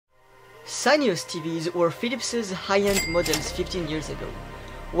Cineos TVs were Philips' high-end models 15 years ago.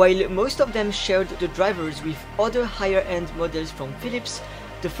 While most of them shared the drivers with other higher-end models from Philips,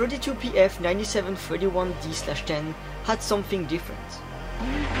 the 32PF 9731D/10 had something different.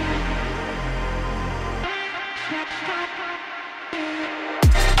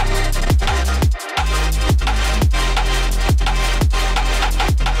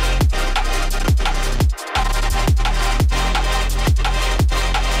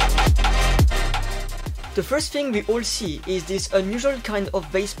 The first thing we all see is this unusual kind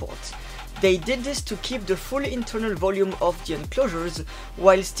of bass port. They did this to keep the full internal volume of the enclosures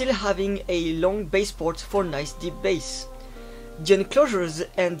while still having a long bass port for nice deep bass. The enclosures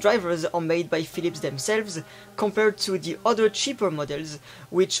and drivers are made by Philips themselves compared to the other cheaper models,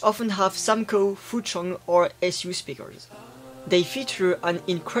 which often have Samco, Fuchong or SU speakers. They feature an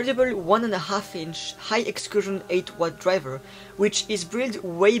incredible 1.5-inch high excursion 8-watt driver, which is built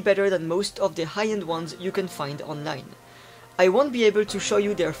way better than most of the high-end ones you can find online. I won't be able to show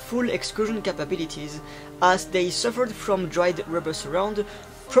you their full excursion capabilities, as they suffered from dried rubber surround,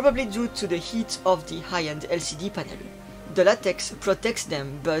 probably due to the heat of the high-end LCD panel. The latex protects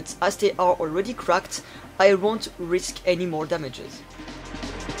them, but as they are already cracked, I won't risk any more damages.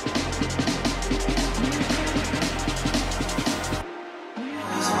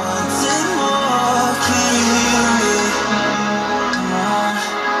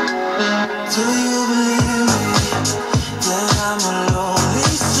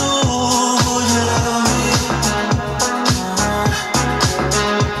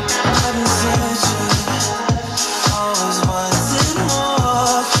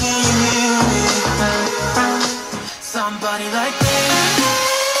 Somebody like me.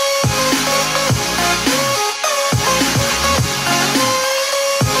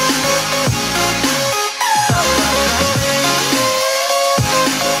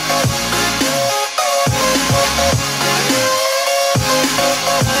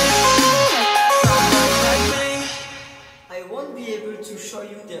 I won't be able to show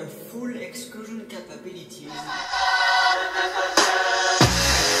you their full excursion capabilities.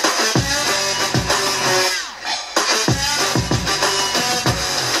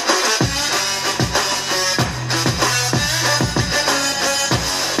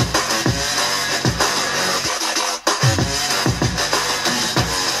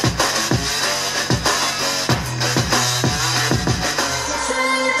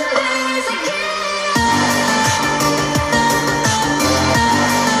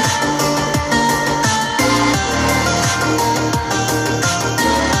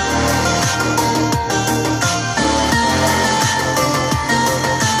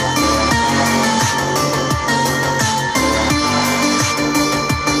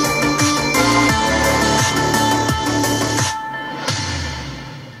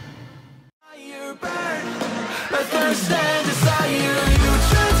 First and desire.